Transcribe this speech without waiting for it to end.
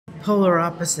polar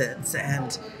opposites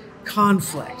and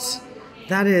conflict.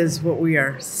 That is what we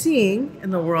are seeing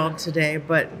in the world today,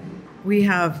 but we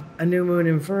have a new moon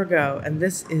in Virgo, and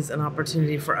this is an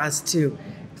opportunity for us to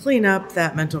clean up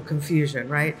that mental confusion,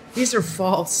 right? These are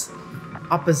false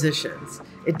oppositions.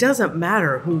 It doesn't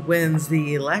matter who wins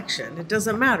the election. It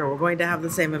doesn't matter. We're going to have the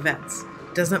same events.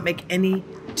 It doesn't make any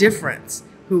difference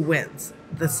who wins.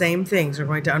 The same things are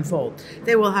going to unfold.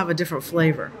 They will have a different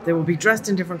flavor. They will be dressed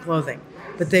in different clothing,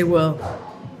 but they will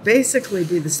basically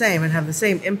be the same and have the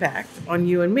same impact on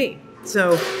you and me.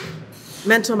 So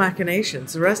mental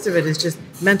machinations, the rest of it is just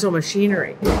mental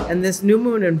machinery. And this new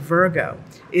moon in Virgo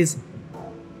is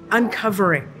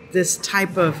uncovering this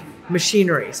type of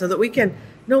machinery so that we can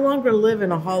no longer live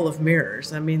in a hall of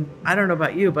mirrors. I mean, I don't know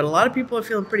about you, but a lot of people are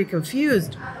feeling pretty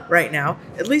confused right now,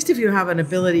 at least if you have an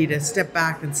ability to step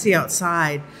back and see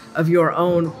outside of your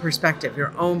own perspective,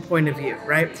 your own point of view,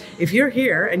 right? If you're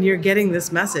here and you're getting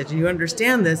this message and you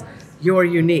understand this, you're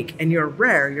unique and you're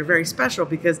rare, you're very special,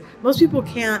 because most people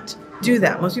can't do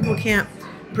that. Most people can't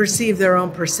perceive their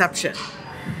own perception.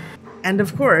 And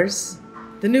of course,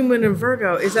 the new moon in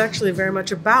Virgo is actually very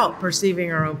much about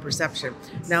perceiving our own perception.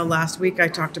 Now, last week I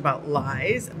talked about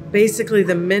lies. Basically,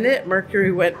 the minute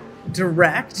Mercury went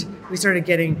direct, we started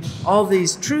getting all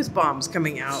these truth bombs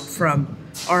coming out from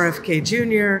RFK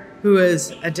Jr., who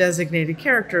is a designated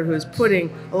character who is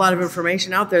putting a lot of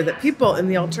information out there that people in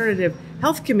the alternative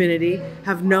health community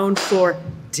have known for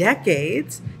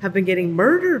decades, have been getting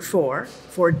murdered for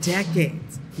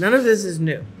decades. None of this is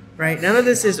new, right? None of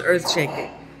this is earth-shaking.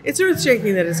 It's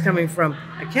earth-shaking that it's coming from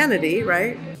a Kennedy,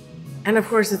 right? And of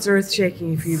course, it's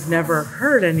earth-shaking if you've never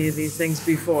heard any of these things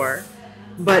before.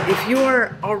 But if you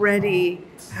are already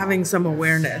having some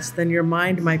awareness, then your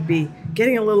mind might be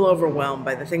getting a little overwhelmed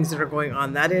by the things that are going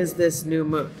on. That is this new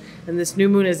moon. And this new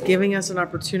moon is giving us an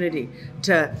opportunity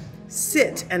to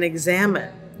sit and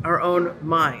examine our own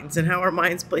minds and how our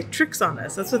minds play tricks on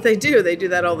us. That's what they do. They do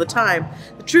that all the time.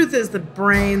 The truth is the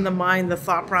brain, the mind, the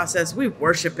thought process, we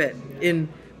worship it in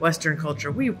Western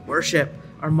culture. We worship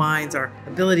our minds, our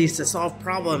abilities to solve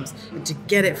problems and to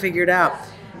get it figured out.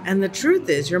 And the truth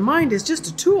is your mind is just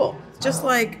a tool, just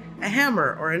like a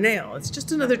hammer or a nail. It's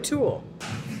just another tool.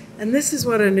 And this is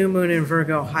what a new moon in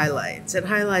Virgo highlights. It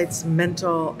highlights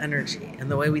mental energy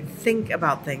and the way we think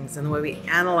about things and the way we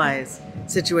analyze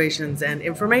situations and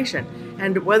information.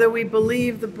 And whether we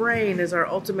believe the brain is our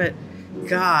ultimate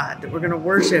God, that we're going to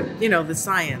worship, the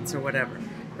science or whatever,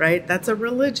 right? That's a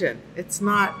religion. It's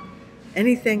not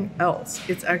anything else.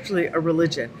 It's actually a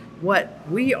religion. What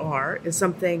we are is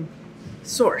something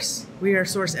source. We are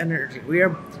source energy. We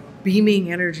are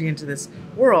beaming energy into this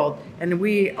world, and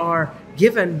we are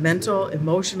given mental,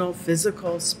 emotional,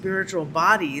 physical, spiritual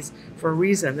bodies for a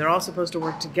reason. They're all supposed to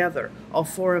work together, all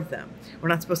four of them. We're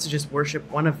not supposed to just worship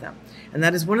one of them. And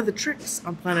that is one of the tricks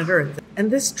on planet Earth. And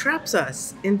this traps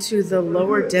us into the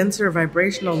lower, denser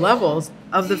vibrational levels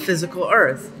of the physical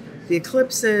Earth. The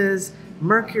eclipses,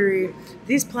 Mercury,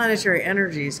 these planetary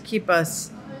energies keep us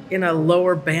in a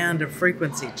lower band of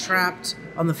frequency, trapped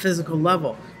on the physical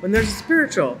level. When there's a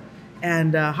spiritual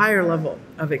and a higher level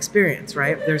of experience,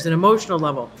 right? There's an emotional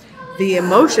level. The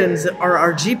emotions are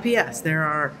our GPS.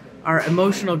 They're our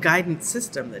emotional guidance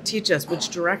system that teach us which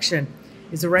direction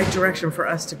is the right direction for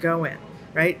us to go in,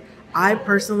 right? I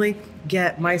personally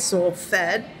get my soul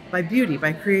fed by beauty,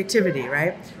 by creativity,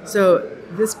 right? So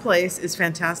this place is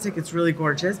fantastic. It's really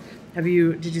gorgeous. Did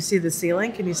you see the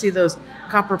ceiling? Can you see those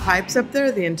copper pipes up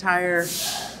there? The entire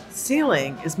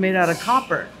ceiling is made out of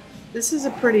copper. This is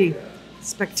a pretty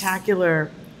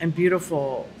spectacular and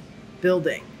beautiful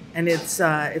building. And it's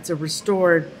a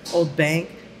restored old bank,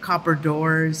 copper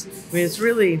doors. I mean, it's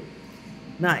really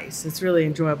nice. It's really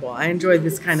enjoyable. I enjoy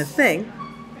this kind of thing.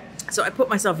 So I put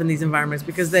myself in these environments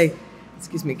because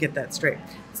get that straight.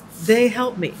 They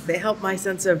help me. They help my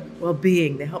sense of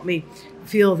well-being. They help me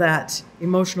feel that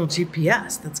emotional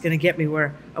GPS that's going to get me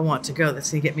where I want to go.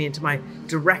 That's going to get me into my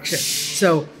direction.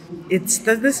 So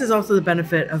this is also the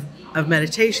benefit of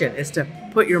meditation, is to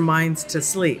put your minds to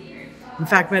sleep. In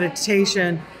fact,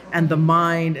 meditation and the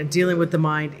mind and dealing with the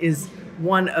mind is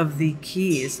one of the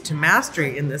keys to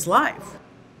mastery in this life.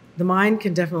 The mind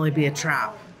can definitely be a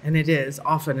trap, and it is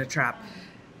often a trap.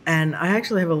 And I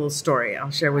actually have a little story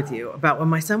I'll share with you about when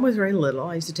my son was very little.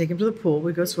 I used to take him to the pool.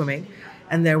 We'd go swimming.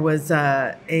 And there was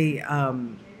probably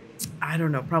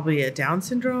a Down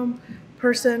syndrome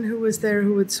person who was there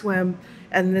who would swim.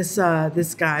 And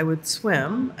this guy would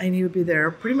swim, and he would be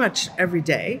there pretty much every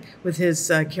day with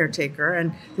his caretaker.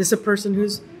 And this is a person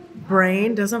whose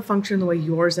brain doesn't function the way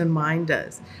yours and mine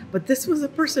does. But this was a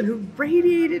person who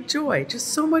radiated joy, just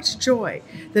so much joy,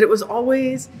 that it was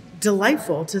always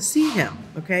delightful to see him,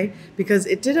 okay? Because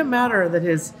it didn't matter that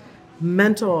his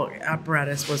mental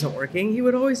apparatus wasn't working. He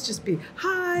would always just be,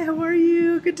 hi, how are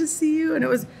you? Good to see you. And it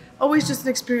was always just an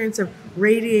experience of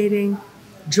radiating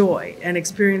joy and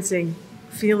experiencing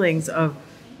feelings of,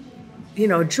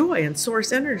 joy and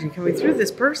source energy coming through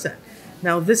this person.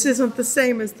 Now, this isn't the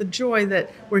same as the joy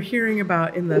that we're hearing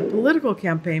about in the political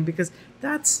campaign, because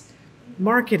that's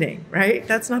marketing, right?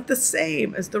 That's not the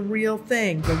same as the real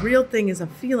thing. The real thing is a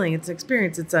feeling, it's an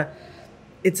experience,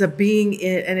 it's a being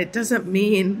in, and it doesn't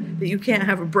mean that you can't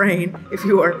have a brain if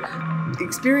you are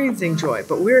experiencing joy,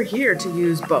 but we're here to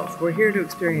use both. We're here to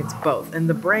experience both. And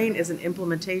the brain is an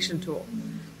implementation tool.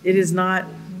 It is not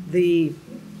the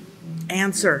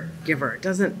answer giver. It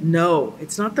doesn't know.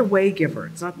 It's not the way giver.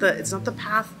 It's not the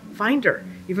pathfinder,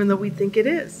 even though we think it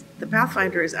is. The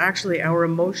pathfinder is actually our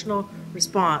emotional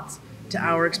response to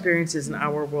our experiences in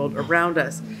our world around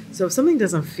us. So if something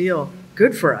doesn't feel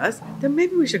good for us, then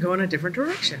maybe we should go in a different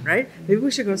direction, right? Maybe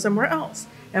we should go somewhere else.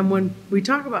 And when we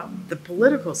talk about the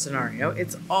political scenario,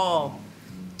 it's all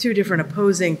two different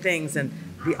opposing things, and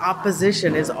the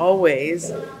opposition is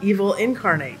always evil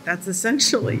incarnate. That's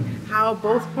essentially how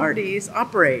both parties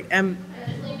operate. And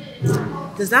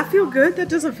does that feel good? That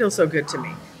doesn't feel so good to me.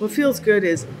 What feels good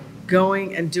is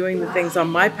going and doing the things on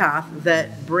my path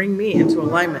that bring me into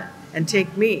alignment and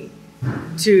take me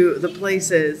to the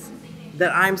places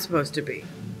that I'm supposed to be.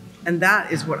 And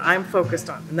that is what I'm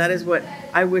focused on. And that is what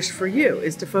I wish for you,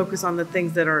 is to focus on the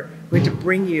things that are going to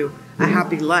bring you a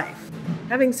happy life.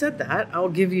 Having said that, I'll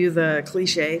give you the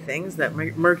cliche things that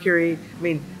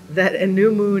that a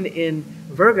new moon in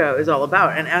Virgo is all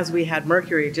about. And as we had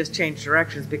Mercury just change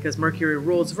directions, because Mercury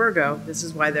rules Virgo, this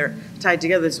is why they're tied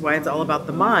together. This is why it's all about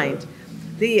the mind.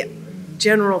 The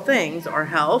general things are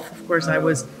health. Of course, I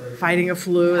was fighting a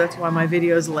flu. That's why my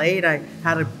video is late. I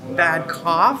had a bad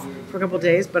cough for a couple of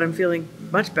days, but I'm feeling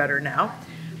much better now.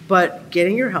 But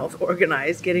getting your health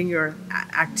organized, getting your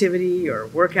activity, your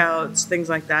workouts, things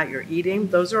like that, your eating,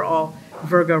 those are all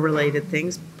Virgo related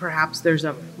things. Perhaps there's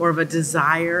more of a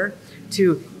desire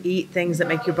to eat things that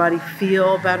make your body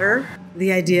feel better.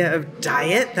 The idea of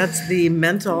diet, that's the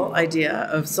mental idea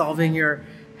of solving your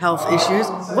health issues.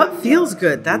 What feels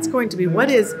good? That's going to be what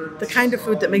is the kind of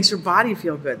food that makes your body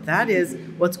feel good. That is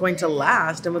what's going to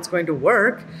last and what's going to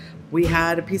work. We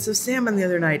had a piece of salmon the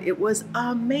other night. It was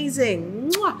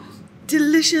amazing. Mwah!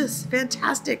 Delicious,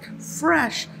 fantastic,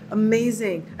 fresh,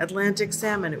 amazing Atlantic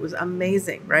salmon. It was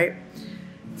amazing, right?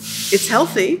 It's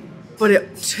healthy, but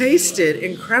it tasted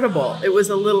incredible. It was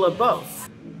a little of both.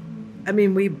 I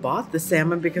mean, we bought the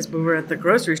salmon because we were at the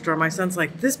grocery store. My son's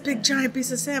like, this big giant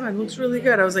piece of salmon looks really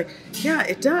good. I was like, yeah,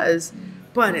 it does,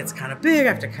 but it's kind of big. I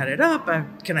have to cut it up.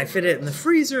 Can I fit it in the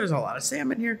freezer? There's a lot of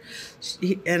salmon here.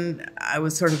 And I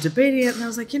was sort of debating it, and I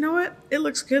was like, you know what? It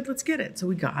looks good. Let's get it. So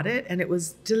we got it, and it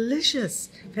was delicious.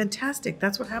 Fantastic.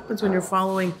 That's what happens when you're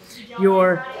following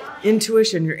your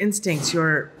intuition, your instincts,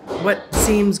 what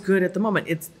seems good at the moment.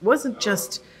 It wasn't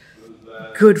just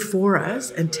good for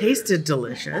us and tasted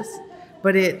delicious,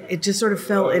 but it just sort of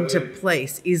fell into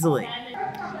place easily.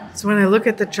 So when I look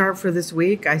at the chart for this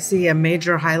week, I see a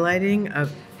major highlighting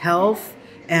of health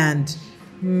and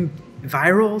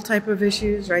viral type of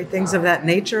issues, right? Things of that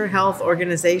nature, health,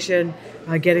 organization,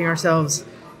 getting ourselves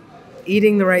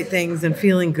eating the right things and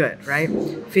feeling good, right?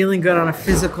 Feeling good on a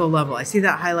physical level. I see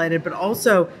that highlighted, but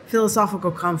also philosophical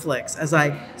conflicts, as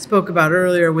I spoke about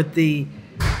earlier with the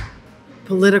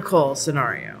political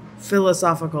scenario,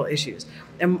 philosophical issues.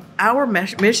 And our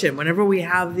mission, whenever we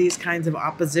have these kinds of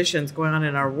oppositions going on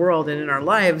in our world and in our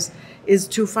lives, is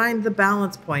to find the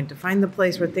balance point, to find the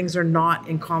place where things are not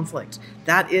in conflict.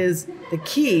 That is the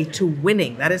key to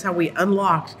winning. That is how we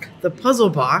unlock the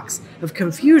puzzle box of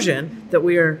confusion that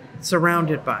we are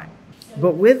surrounded by.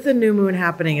 But with the new moon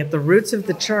happening at the roots of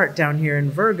the chart down here in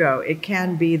Virgo, it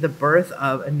can be the birth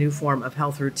of a new form of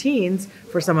health routines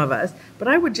for some of us. But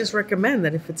I would just recommend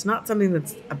that if it's not something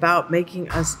that's about making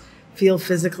us feel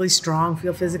physically strong,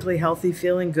 feel physically healthy,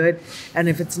 feeling good, and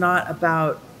if it's not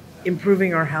about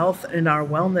improving our health and our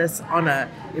wellness on a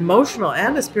emotional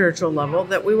and a spiritual level,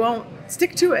 that we won't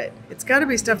stick to it. It's got to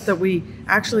be stuff that we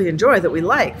actually enjoy, that we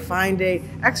like. Find a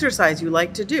exercise you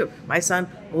like to do. My son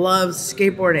loves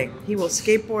skateboarding. He will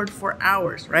skateboard for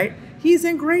hours, right? He's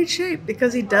in great shape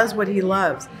because he does what he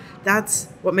loves. That's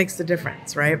what makes the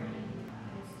difference, right?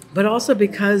 But also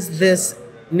because this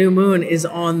new moon is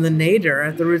on the nadir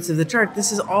at the roots of the chart.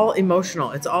 This is all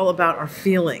emotional. It's all about our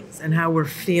feelings and how we're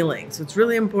feeling. So it's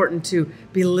really important to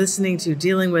be listening to,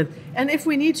 dealing with, and if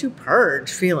we need to,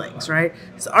 purge feelings, right?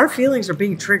 So our feelings are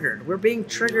being triggered. We're being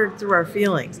triggered through our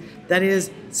feelings. That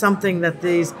is something that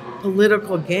these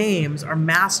political games are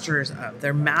masters of.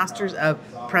 They're masters of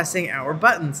pressing our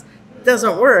buttons. It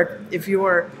doesn't work if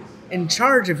you're in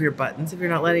charge of your buttons, if you're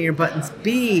not letting your buttons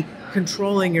be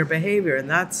controlling your behavior. And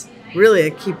that's really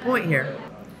a key point here.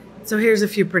 So here's a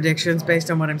few predictions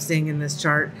based on what I'm seeing in this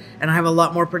chart. And I have a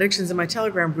lot more predictions in my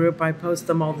Telegram group. I post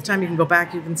them all the time. You can go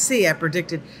back, you can see I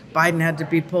predicted Biden had to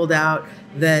be pulled out,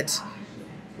 that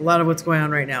a lot of what's going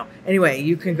on right now. Anyway,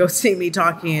 you can go see me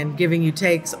talking and giving you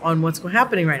takes on what's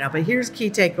happening right now. But here's key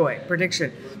takeaway,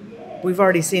 prediction. We've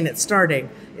already seen it starting,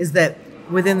 is that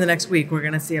within the next week, we're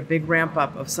going to see a big ramp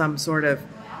up of some sort of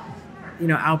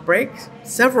outbreak.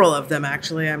 Several of them,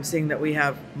 actually. I'm seeing that we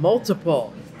have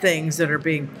multiple things that are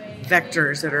being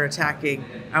vectors that are attacking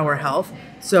our health.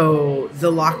 So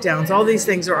the lockdowns, all these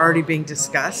things are already being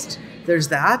discussed. There's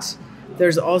that.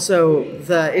 There's also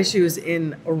the issues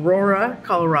in Aurora,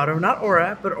 Colorado, not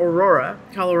Aura, but Aurora,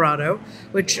 Colorado,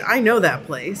 which I know that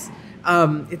place.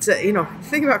 It's the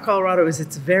thing about Colorado is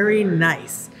it's very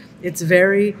nice. It's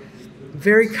very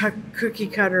cookie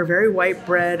cutter, very white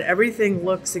bread. Everything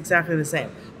looks exactly the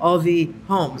same. All the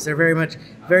homes, they're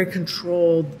very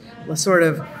controlled sort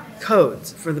of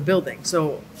codes for the building.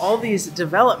 So all these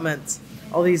developments,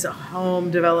 all these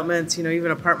home developments,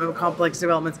 even apartment complex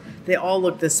developments, they all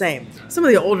look the same. Some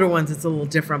of the older ones, it's a little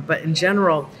different, but in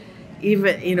general,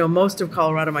 even, most of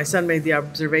Colorado, my son made the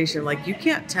observation, you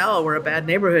can't tell where a bad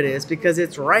neighborhood is because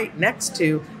it's right next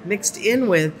to, mixed in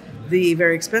with the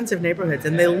very expensive neighborhoods,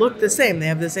 and they look the same. They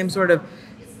have the same sort of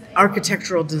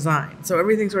architectural design. So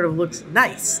everything sort of looks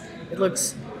nice. It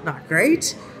looks not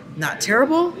great, not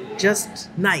terrible, just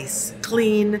nice,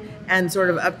 clean, and sort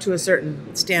of up to a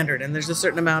certain standard. And there's a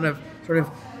certain amount of sort of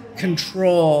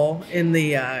control in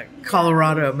the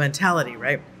Colorado mentality,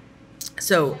 right?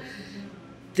 So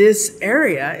this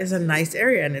area is a nice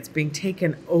area, and it's being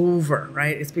taken over,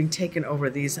 right? It's being taken over.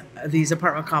 These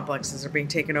apartment complexes are being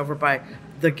taken over by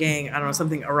the gang, I don't know,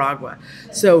 something Aragua.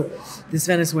 So this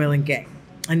Venezuelan gang.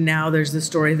 And now there's the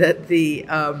story that the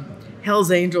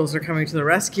Hell's Angels are coming to the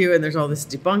rescue, and there's all this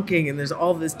debunking, and there's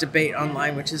all this debate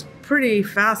online, which is pretty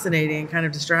fascinating and kind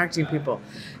of distracting people.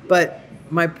 But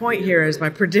my point here is, my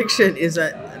prediction is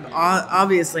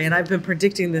obviously, and I've been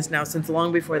predicting this now since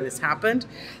long before this happened,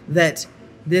 that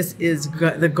this is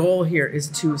the goal here is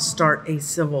to start a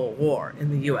civil war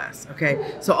in the U.S.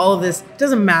 Okay, so all of this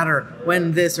doesn't matter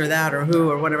when this or that or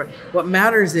who or whatever. What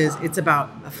matters is it's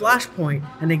about a flashpoint,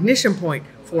 an ignition point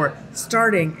for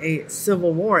starting a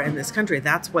civil war in this country.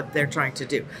 That's what they're trying to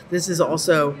do. This is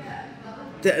also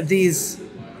these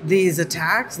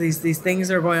attacks, these things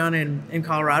that are going on in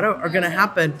Colorado are going to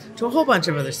happen to a whole bunch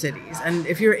of other cities. And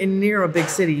if you're near a big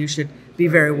city, you should be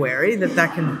very wary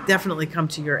that can definitely come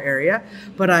to your area.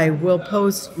 But I will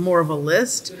post more of a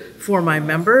list for my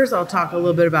members. I'll talk a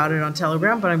little bit about it on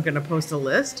Telegram, but I'm going to post a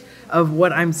list of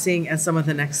what I'm seeing as some of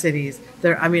the next cities.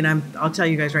 I'll tell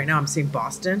you guys right now, I'm seeing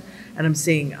Boston, and I'm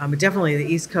seeing definitely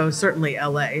the East Coast, certainly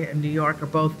LA and New York are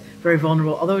both very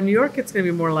vulnerable. Although New York, it's going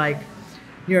to be more like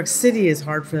New York City is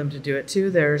hard for them to do it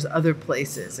too. There's other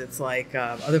places. It's like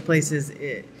other places,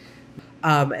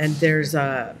 and there's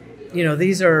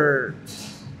these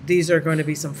are going to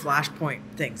be some flashpoint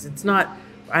things. It's not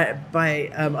by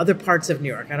other parts of New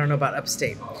York. I don't know about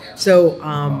upstate. So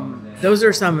those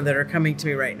are some that are coming to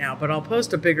me right now. But I'll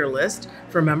post a bigger list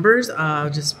for members.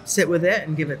 Just sit with it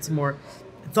and give it some more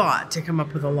thought to come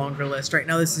up with a longer list. Right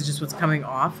now, this is just what's coming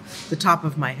off the top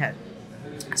of my head.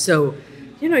 So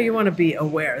you want to be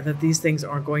aware that these things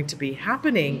are going to be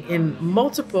happening in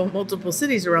multiple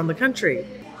cities around the country.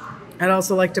 I'd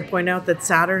also like to point out that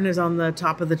Saturn is on the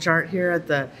top of the chart here at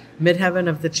the midheaven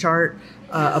of the chart,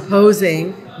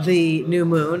 opposing the new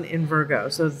moon in Virgo.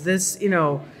 So this,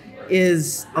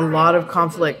 is a lot of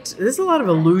conflict. There's a lot of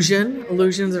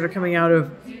illusions that are coming out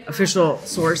of official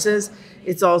sources.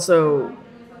 It's also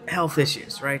health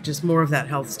issues, right? Just more of that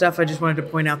health stuff. I just wanted to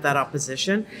point out that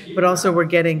opposition. But also we're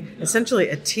getting essentially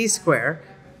a T-square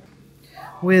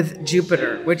with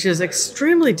Jupiter, which is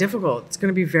extremely difficult. It's going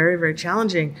to be very, very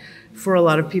challenging for a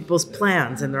lot of people's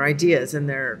plans and their ideas and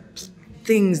their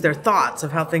things, their thoughts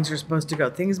of how things are supposed to go.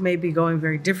 Things may be going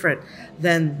very different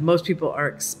than most people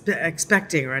are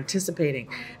expecting or anticipating.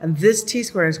 And this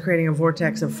T-square is creating a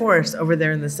vortex of force over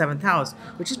there in the 7th house,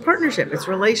 which is partnership, it's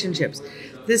relationships.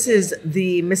 This is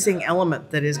the missing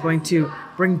element that is going to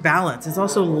bring balance. It's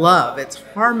also love, it's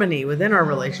harmony within our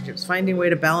relationships, finding a way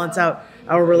to balance out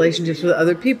our relationships with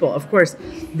other people. Of course,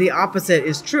 the opposite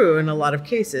is true in a lot of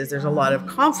cases. There's a lot of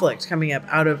conflict coming up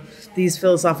out of these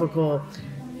philosophical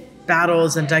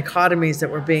battles and dichotomies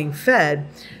that we're being fed.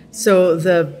 So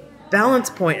the balance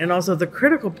point and also the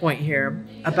critical point here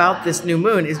about this new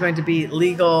moon is going to be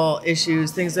legal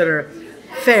issues, things that are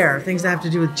fair, things that have to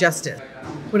do with justice.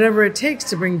 Whatever it takes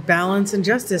to bring balance and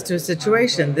justice to a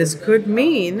situation. This could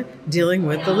mean dealing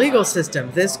with the legal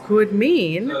system. This could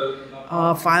mean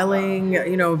filing,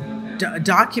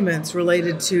 documents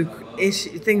related to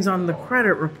things on the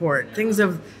credit report, things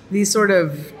of these sort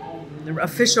of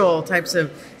official types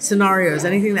of scenarios.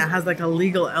 Anything that has like a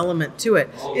legal element to it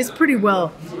is pretty well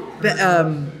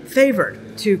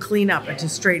favored to clean up and to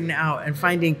straighten out, and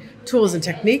finding tools and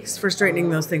techniques for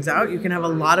straightening those things out. You can have a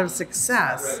lot of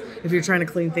success if you're trying to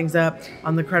clean things up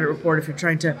on the credit report, if you're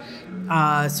trying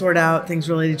to sort out things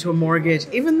related to a mortgage.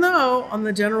 Even though on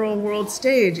the general world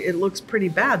stage it looks pretty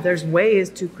bad, there's ways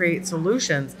to create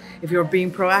solutions if you're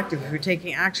being proactive, if you're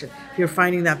taking action, if you're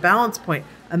finding that balance point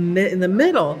in the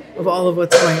middle of all of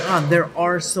what's going on. There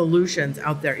are solutions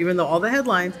out there. Even though all the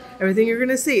headlines, everything you're going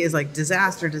to see is like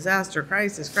disaster, disaster,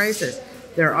 crisis, crisis.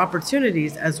 There are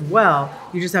opportunities as well.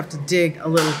 You just have to dig a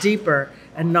little deeper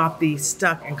and not be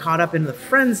stuck and caught up in the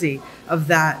frenzy of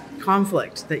that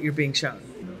conflict that you're being shown.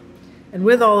 And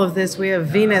with all of this, we have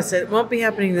Venus. It won't be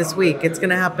happening this week. It's going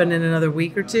to happen in another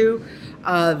week or two.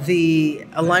 The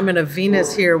alignment of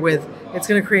Venus here it's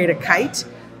going to create a kite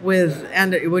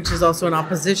which is also in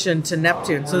opposition to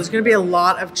Neptune. So there's going to be a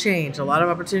lot of change, a lot of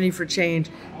opportunity for change.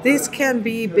 These can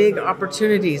be big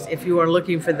opportunities if you are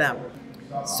looking for them.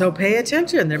 So pay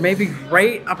attention. There may be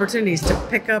great opportunities to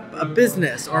pick up a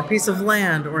business or a piece of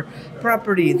land or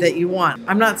property that you want.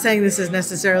 I'm not saying this is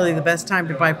necessarily the best time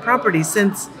to buy property,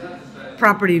 since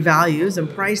property values and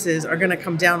prices are going to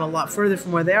come down a lot further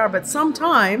from where they are. But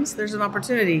sometimes there's an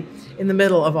opportunity in the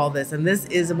middle of all this. And this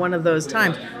is one of those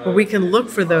times where we can look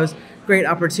for those great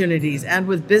opportunities, and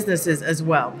with businesses as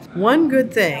well. One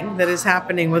good thing that is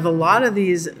happening with a lot of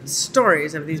these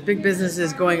stories of these big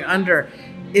businesses going under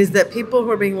is that people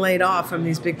who are being laid off from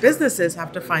these big businesses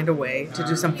have to find a way to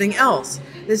do something else.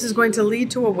 This is going to lead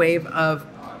to a wave of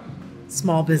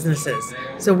small businesses.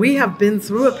 So we have been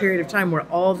through a period of time where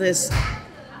all this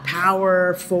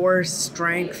power, force,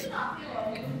 strength,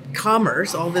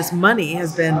 commerce, all this money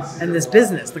has been, and this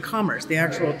business, the commerce, the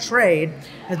actual trade,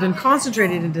 has been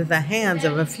concentrated into the hands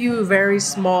of a few very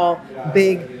small,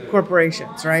 big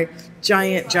corporations, right?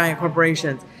 Giant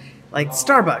corporations like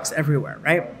Starbucks everywhere,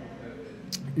 right?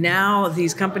 Now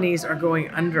these companies are going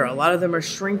under. A lot of them are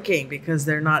shrinking because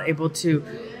they're not able to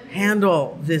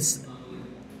handle this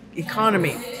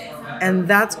economy. And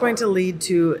that's going to lead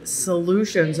to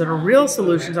solutions that are real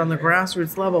solutions on the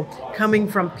grassroots level, coming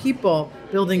from people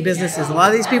building businesses. A lot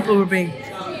of these people who are being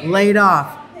laid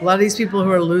off, a lot of these people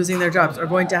who are losing their jobs are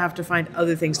going to have to find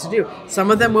other things to do. Some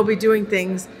of them will be doing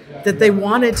things that they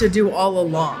wanted to do all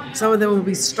along. Some of them will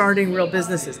be starting real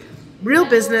businesses. Real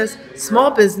business,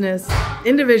 small business,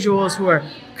 individuals who are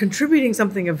contributing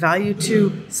something of value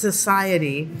to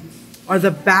society are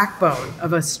the backbone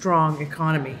of a strong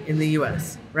economy in the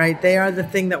U.S., right? They are the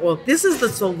thing this is the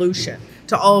solution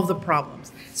to all of the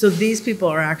problems. So these people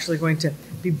are actually going to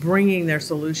be bringing their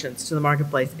solutions to the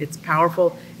marketplace. It's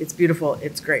powerful, it's beautiful,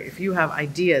 it's great. If you have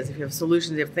ideas, if you have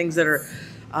solutions, you have things that are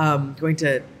going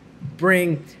to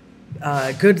bring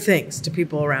good things to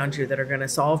people around you that are going to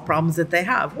solve problems that they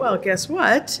have, well, guess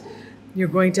what? You're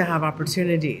going to have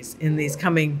opportunities in these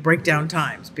coming breakdown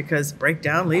times, because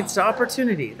breakdown leads to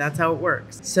opportunity. That's how it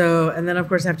works. So, and then of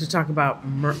course I have to talk about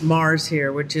Mars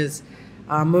here, which is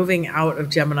moving out of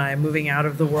Gemini, moving out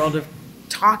of the world of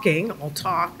talking, all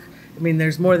talk. I mean,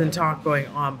 there's more than talk going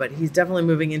on, but he's definitely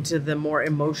moving into the more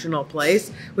emotional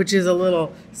place, which is a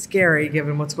little scary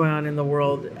given what's going on in the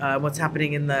world, what's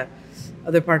happening in the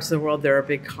other parts of the world. There are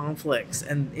big conflicts,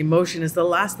 and emotion is the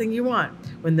last thing you want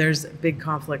when there's big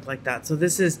conflict like that. So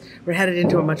we're headed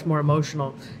into a much more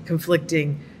emotional,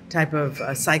 conflicting type of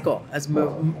cycle as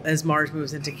Mars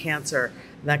moves into Cancer.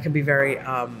 That can be very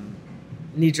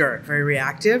knee-jerk, very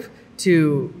reactive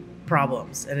to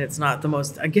problems. And it's not the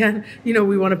most, again,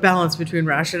 we want to balance between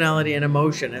rationality and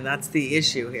emotion, and that's the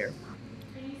issue here.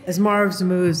 As Mars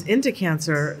moves into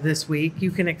Cancer this week,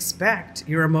 you can expect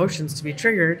your emotions to be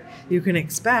triggered. You can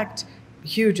expect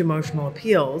huge emotional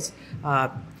appeals.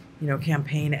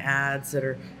 campaign ads that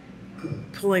are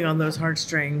pulling on those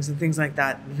heartstrings and things like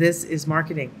that. This is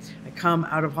marketing. I come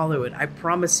out of Hollywood. I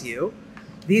promise you,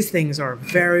 these things are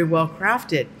very well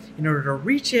crafted in order to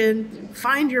reach in,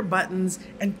 find your buttons,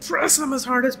 and press them as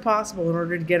hard as possible in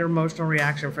order to get an emotional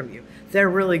reaction from you. They're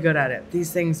really good at it.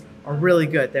 These things are really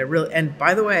good. And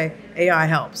by the way, AI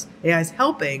helps. AI is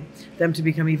helping them to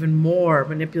become even more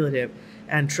manipulative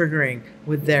and triggering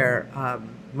with their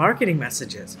marketing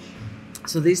messages.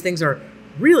 So these things are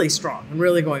really strong and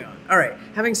really going on. All right,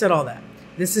 having said all that,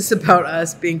 this is about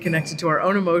us being connected to our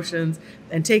own emotions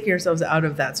and taking ourselves out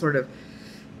of that sort of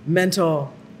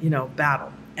mental,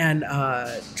 battle, and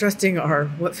trusting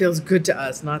what feels good to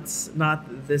us, not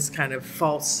this kind of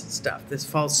false stuff, this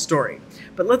false story.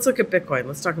 But let's look at Bitcoin.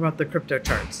 Let's talk about the crypto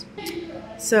charts.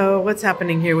 So what's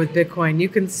happening here with Bitcoin? You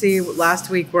can see last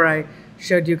week where I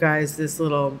showed you guys this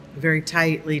little very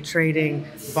tightly trading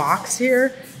box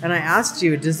here, and I asked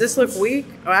you, does this look weak?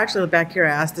 Oh, actually back here I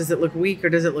asked, does it look weak or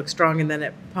does it look strong? And then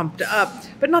it pumped up,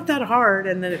 but not that hard,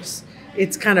 and then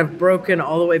it's kind of broken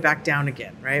all the way back down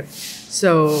again, right?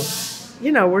 So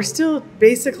we're still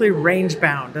basically range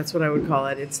bound. That's what I would call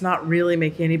it. It's not really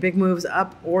making any big moves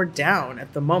up or down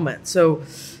at the moment. So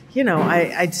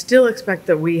I'd still expect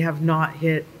that we have not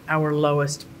hit our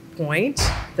lowest point,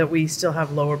 that we still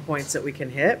have lower points that we can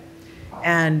hit.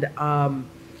 And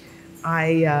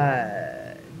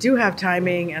I do have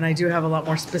timing, and I do have a lot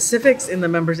more specifics in the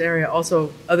members area.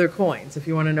 Also other coins, if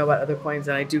you want to know about other coins,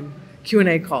 and I do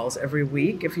Q&A calls every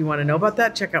week. If you want to know about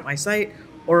that, check out my site,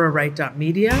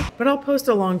 auraright.media. But I'll post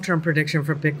a long-term prediction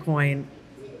for Bitcoin,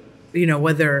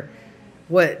 whether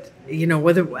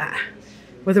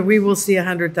we will see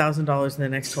 $100,000 in the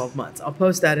next 12 months. I'll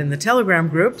post that in the Telegram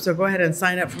group. So go ahead and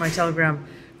sign up for my Telegram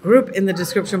group in the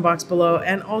description box below.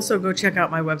 And also go check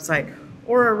out my website,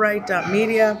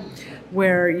 auraright.media,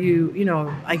 where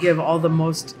I give all the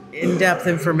most in-depth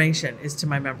information is to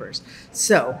my members.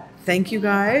 So thank you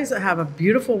guys. Have a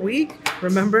beautiful week.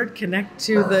 Remember, connect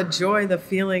to the joy, the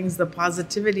feelings, the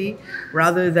positivity,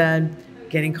 rather than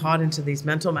getting caught into these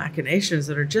mental machinations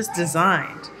that are just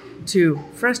designed to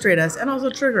frustrate us and also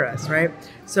trigger us, right?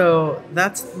 So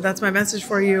that's my message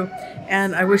for you.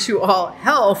 And I wish you all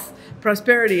health,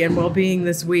 prosperity, and well-being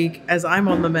this week as I'm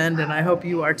on the mend, and I hope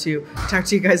you are too. Talk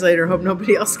to you guys later. Hope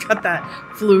nobody else got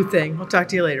that flu thing. I'll talk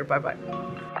to you later. Bye-bye.